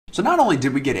So not only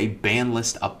did we get a ban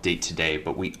list update today,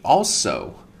 but we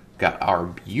also got our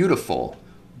beautiful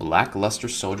Black Luster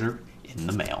Soldier in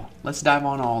the mail. Let's dive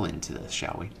on all into this,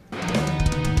 shall we?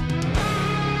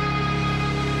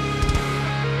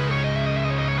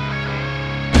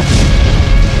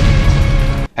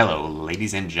 Hello,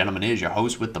 ladies and gentlemen, it is your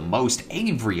host with the most,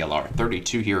 Avery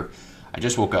LR32 here. I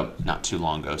just woke up not too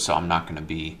long ago, so I'm not going to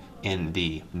be in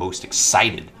the most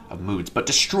excited of moods, but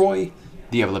destroy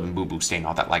the ever-living boo-boo, staying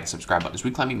off that like and subscribe button. As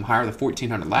we climb even higher the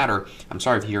 1400 ladder, I'm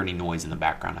sorry if you hear any noise in the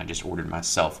background. I just ordered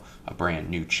myself a brand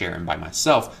new chair, and by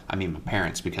myself, I mean my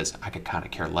parents, because I could kind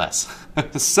of care less.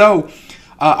 So,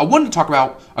 I wanted to talk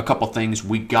about a couple things.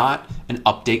 We got an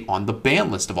update on the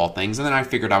ban list of all things, and then I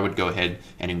figured I would go ahead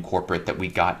and incorporate that we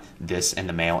got this in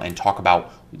the mail and talk about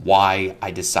why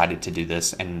I decided to do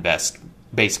this and invest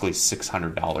basically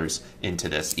 $600 into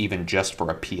this, even just for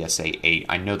a PSA 8.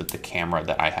 I know that the camera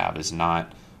that I have is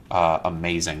not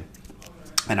amazing,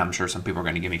 and I'm sure some people are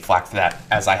going to give me flack for that,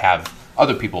 as I have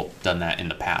other people done that in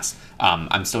the past.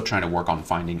 I'm still trying to work on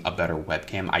finding a better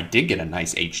webcam. I did get a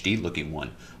nice HD looking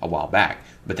one a while back,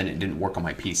 but then it didn't work on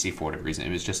my PC for whatever reason.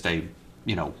 It was just a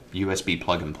USB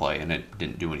plug and play, and it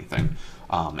didn't do anything.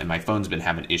 And my phone's been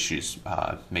having issues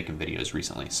making videos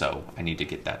recently, so I need to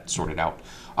get that sorted out.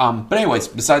 But anyways,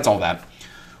 besides all that,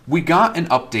 we got an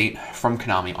update from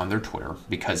Konami on their Twitter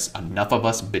because enough of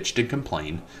us bitched and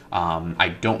complained.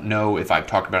 I don't know if I've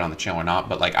talked about it on the channel or not,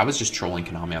 but like I was just trolling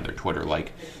Konami on their Twitter.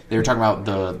 Like they were talking about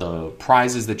the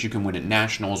prizes that you can win at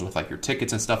nationals with like your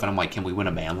tickets and stuff, and I'm like, can we win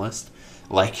a ban list?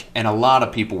 Like, and a lot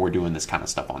of people were doing this kind of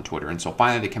stuff on Twitter, and so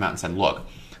finally they came out and said, look,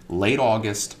 late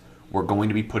August, we're going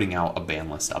to be putting out a ban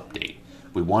list update.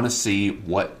 We want to see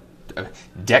what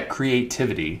deck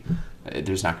creativity,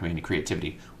 there's not going to be any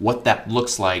creativity, what that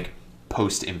looks like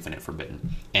post Infinite Forbidden.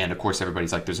 And of course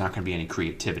everybody's like, there's not going to be any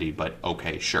creativity, but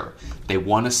okay, sure. They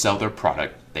want to sell their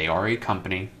product. They are a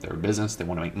company, they're a business, they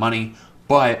want to make money,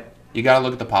 but you got to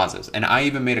look at the positives. And I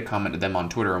even made a comment to them on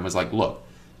Twitter and was like, look,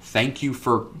 thank you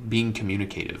for being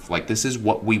communicative. Like, this is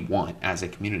what we want as a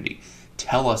community.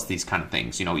 Tell us these kind of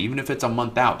things, even if it's a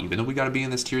month out, even though we got to be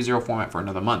in this tier 0 format for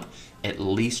another month, at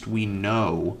least we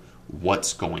know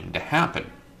what's going to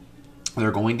happen.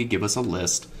 They're going to give us a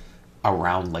list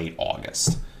around late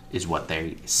August is what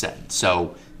they said.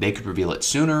 So they could reveal it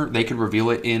sooner. They could reveal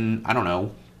it in, I don't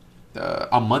know,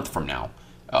 a month from now,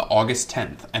 August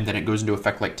 10th, and then it goes into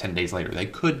effect like 10 days later. They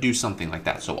could do something like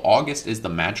that. So August is the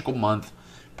magical month,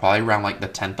 probably around like the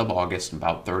 10th of August,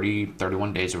 about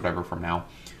 31 days or whatever from now.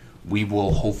 We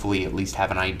will hopefully at least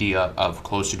have an idea of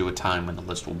closer to a time when the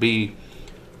list will be,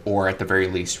 or at the very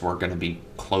least, we're going to be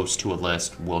close to a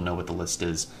list. We'll know what the list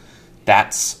is.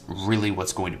 That's really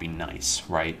what's going to be nice,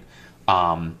 right?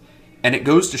 And it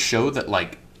goes to show that,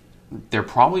 like, they're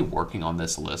probably working on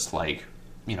this list, like,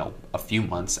 a few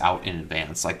months out in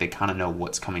advance. Like, they kind of know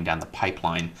what's coming down the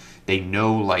pipeline. They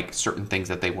know, like, certain things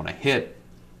that they want to hit.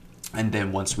 And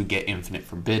then once we get Infinite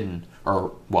Forbidden,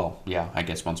 or, well, yeah, I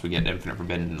guess once we get Infinite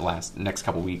Forbidden in the next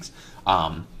couple weeks,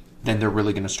 then they're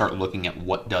really going to start looking at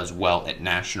what does well at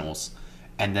Nationals,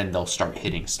 and then they'll start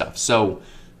hitting stuff. So,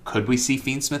 could we see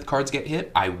Fiendsmith cards get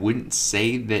hit? I wouldn't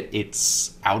say that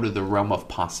it's out of the realm of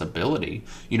possibility.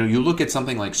 You look at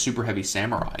something like Super Heavy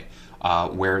Samurai,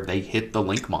 where they hit the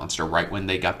Link Monster right when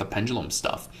they got the Pendulum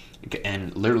stuff.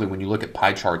 And literally, when you look at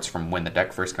pie charts from when the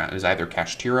deck first came out, it was either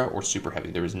Kashtira or Super Heavy.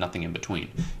 There was nothing in between.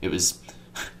 It was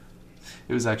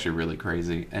actually really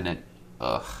crazy, and it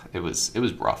was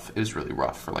rough. It was really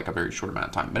rough for like a very short amount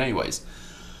of time. But anyways,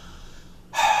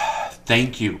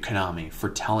 thank you, Konami, for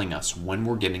telling us when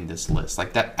we're getting this list.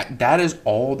 Like that is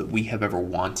all that we have ever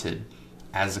wanted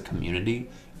as a community,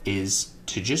 is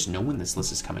to just know when this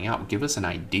list is coming out. Give us an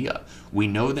idea. We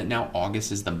know that now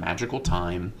August is the magical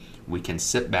time. We can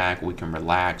sit back, we can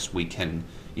relax, we can,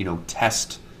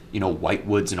 test,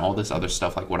 Whitewoods and all this other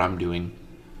stuff like what I'm doing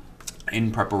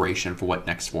in preparation for what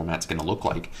next format's going to look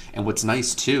like. And what's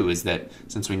nice too is that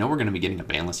since we know we're going to be getting a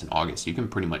ban list in August, you can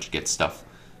pretty much get stuff,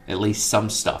 at least some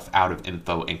stuff, out of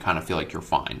info and kind of feel like you're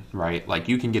fine, right? Like,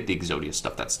 you can get the Exodia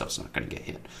stuff. That stuff's not going to get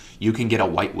hit. You can get a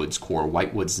Whitewoods core.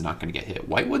 Whitewoods is not going to get hit.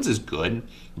 Whitewoods is good,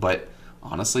 but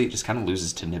honestly, it just kind of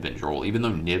loses to Nib and Droll, even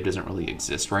though Nib doesn't really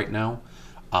exist right now.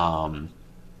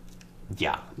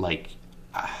 Yeah, like,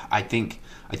 I think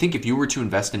if you were to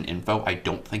invest in info, I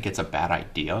don't think it's a bad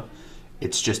idea.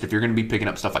 It's just, if you're going to be picking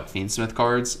up stuff like Fiendsmith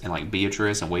cards and like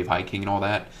Beatrice and Wave High King and all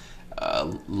that, a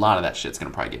lot of that shit's going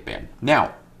to probably get banned.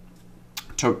 Now,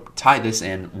 to tie this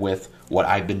in with what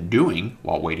I've been doing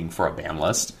while waiting for a ban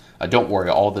list, don't worry,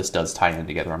 all this does tie in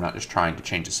together. I'm not just trying to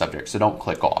change the subject, so don't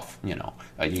click off.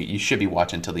 You should be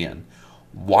watching till the end.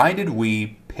 Why did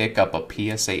we pick up a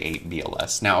PSA 8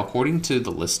 BLS. Now, according to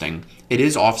the listing, it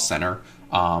is off-center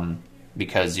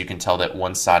because you can tell that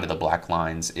one side of the black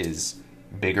lines is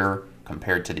bigger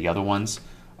compared to the other ones.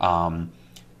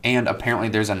 And apparently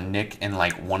there's a nick in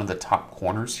like one of the top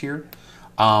corners here.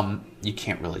 You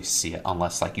can't really see it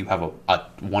unless like you have a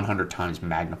 100 times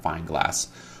magnifying glass.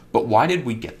 But why did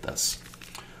we get this?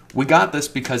 We got this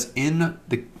because in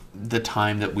the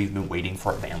time that we've been waiting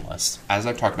for a ban list, as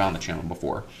I've talked about on the channel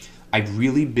before, I've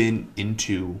really been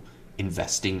into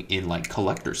investing in like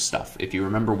collector stuff. If you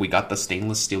remember, we got the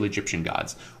stainless steel Egyptian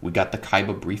gods. We got the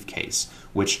Kaiba briefcase,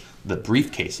 which the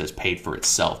briefcase has paid for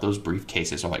itself. Those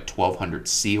briefcases are like 1,200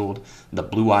 sealed. The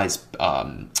Blue Eyes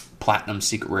Platinum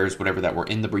Secret Rares, whatever that were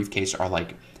in the briefcase, are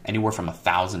like anywhere from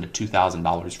 $1,000 to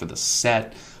 $2,000 for the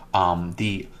set.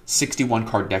 The 61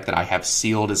 card deck that I have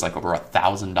sealed is like over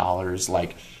 $1,000.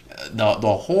 Like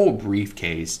the whole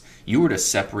briefcase, you were to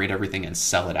separate everything and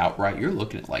sell it outright, you're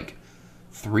looking at like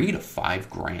 $3 to $5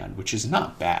 grand, which is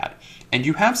not bad. And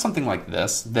you have something like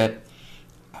this that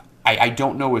I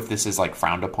don't know if this is like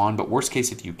frowned upon, but worst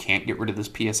case, if you can't get rid of this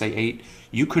PSA 8,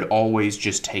 you could always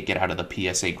just take it out of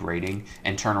the PSA grading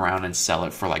and turn around and sell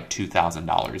it for like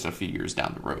 $2,000 a few years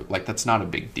down the road. Like, that's not a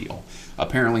big deal.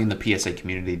 Apparently in the PSA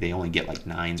community, they only get like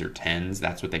 9s or 10s.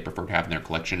 That's what they prefer to have in their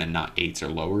collection, and not 8s or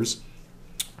lowers.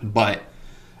 But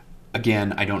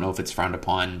again, I don't know if it's frowned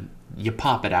upon. You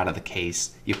pop it out of the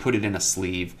case, you put it in a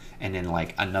sleeve, and in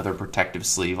like another protective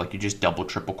sleeve, like you just double,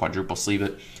 triple, quadruple sleeve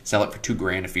it, sell it for $2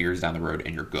 grand a few years down the road,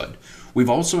 and you're good. We've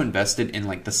also invested in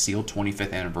like the sealed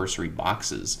 25th anniversary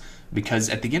boxes, because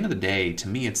at the end of the day, to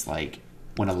me, it's like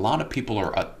when a lot of people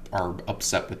are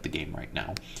upset with the game right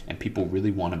now, and people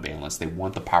really want a ban list, they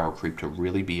want the power creep to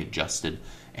really be adjusted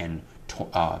and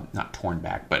not torn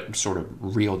back, but sort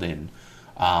of reeled in.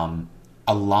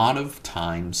 A lot of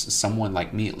times, someone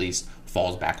like me at least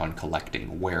falls back on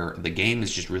collecting, where the game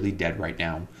is just really dead right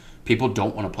now. People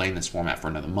don't want to play in this format for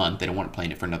another month. They don't want to play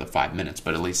in it for another 5 minutes,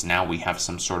 but at least now we have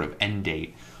some sort of end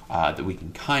date that we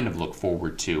can kind of look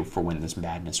forward to for when this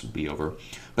madness will be over.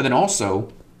 But then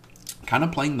also kind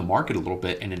of playing the market a little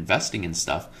bit and investing in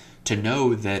stuff to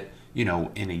know that, you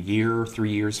know, in a year,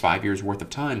 3 years, 5 years worth of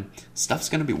time, stuff's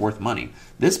going to be worth money.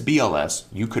 This BLS,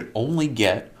 you could only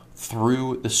get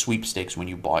through the sweepstakes when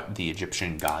you bought the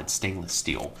Egyptian God stainless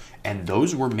steel, and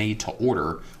those were made to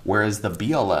order, whereas the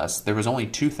BLS, there was only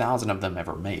 2,000 of them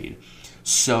ever made.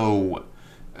 So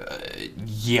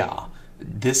yeah,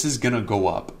 this is gonna go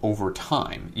up over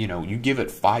time. You know, you give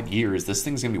it 5 years, this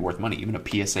thing's gonna be worth money. Even a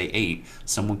PSA 8,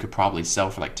 someone could probably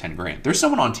sell for like 10 grand. There's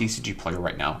someone on TCG Player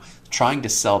right now trying to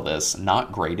sell this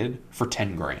not graded for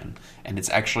 10 grand, and it's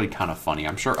actually kind of funny.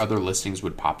 I'm sure other listings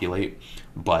would populate,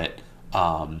 but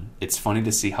it's funny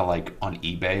to see how like on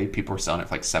eBay people are selling it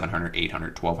for like $700,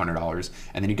 $800, $1,200,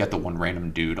 and then you got the one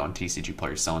random dude on TCG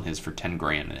Player selling his for 10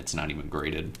 grand and it's not even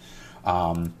graded.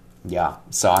 Yeah,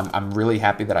 so I'm really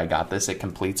happy that I got this. It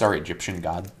completes our Egyptian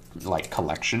God like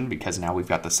collection, because now we've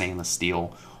got the stainless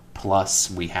steel, plus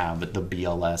we have the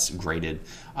BLS graded.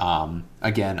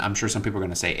 Again, I'm sure some people are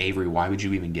going to say, Avery, why would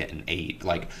you even get an 8?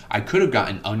 Like, I could have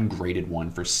gotten an ungraded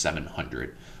one for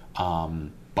 $700,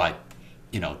 but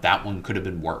you know, that one could have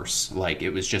been worse. Like, it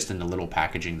was just in the little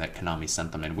packaging that Konami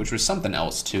sent them in, which was something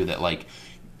else too, that like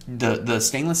the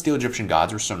stainless steel Egyptian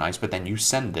gods were so nice, but then you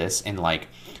send this in like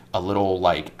a little,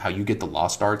 like how you get the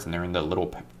Lost Arts and they're in the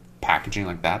little packaging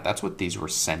like that. That's what these were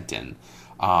sent in.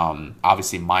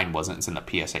 Obviously mine wasn't. It's in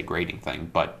the PSA grading thing,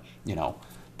 but you know,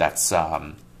 that's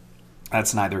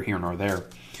neither here nor there.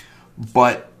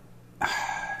 But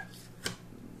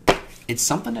it's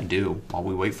something to do while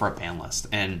we wait for a ban list.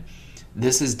 And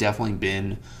this has definitely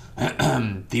been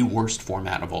the worst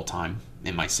format of all time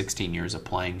in my 16 years of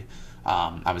playing.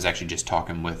 I was actually just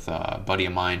talking with a buddy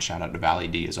of mine, shout out to Valley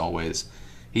D as always.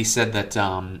 He said that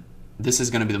this is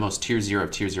going to be the most tier 0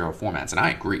 of tier 0 formats, and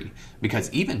I agree,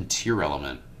 because even tier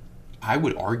element, I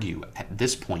would argue at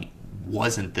this point,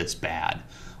 wasn't this bad.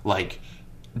 Like,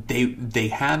 they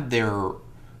had their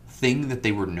thing that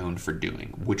they were known for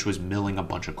doing, which was milling a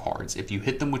bunch of cards. If you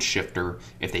hit them with Shifter,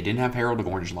 if they didn't have Herald of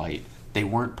Orange Light, they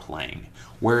weren't playing.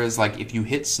 Whereas, like, if you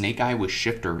hit Snake Eye with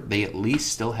Shifter, they at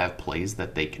least still have plays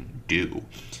that they can do.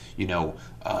 You know,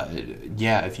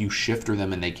 yeah, if you Shifter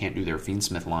them and they can't do their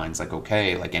Fiendsmith lines, like,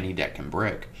 okay, like any deck can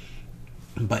brick.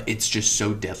 But it's just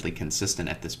so deadly consistent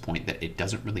at this point that it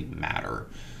doesn't really matter.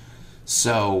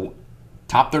 So,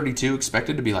 top 32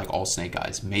 expected to be like all Snake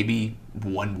Eyes. Maybe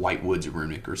one White Woods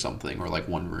Runic or something, or like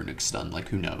one Runic Stun, like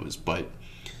who knows. But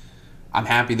I'm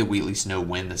happy that we at least know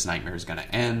when this nightmare is going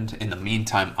to end. In the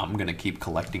meantime, I'm going to keep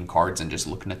collecting cards and just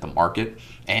looking at the market.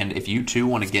 And if you too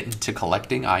want to get into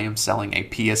collecting, I am selling a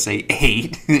PSA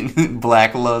 8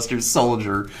 Blackluster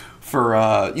Soldier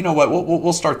for, you know what,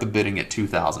 we'll start the bidding at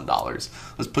 $2,000.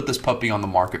 Let's put this puppy on the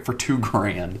market for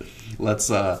 $2,000.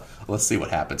 Let's see what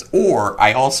happens. Or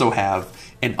I also have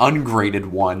an ungraded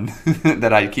one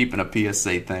that I keep in a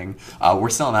PSA thing. We're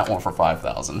selling that one for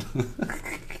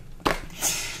 $5,000.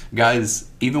 Guys,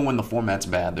 even when the format's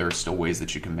bad, there are still ways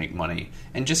that you can make money.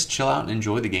 And just chill out and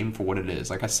enjoy the game for what it is.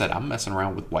 Like I said, I'm messing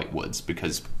around with Whitewoods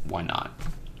because why not?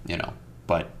 You know,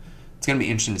 but it's going to be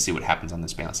interesting to see what happens on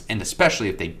this balance. And especially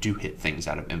if they do hit things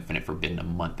out of Infinite Forbidden a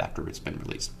month after it's been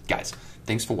released. Guys,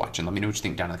 thanks for watching. Let me know what you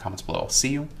think down in the comments below. I'll see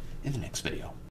you in the next video.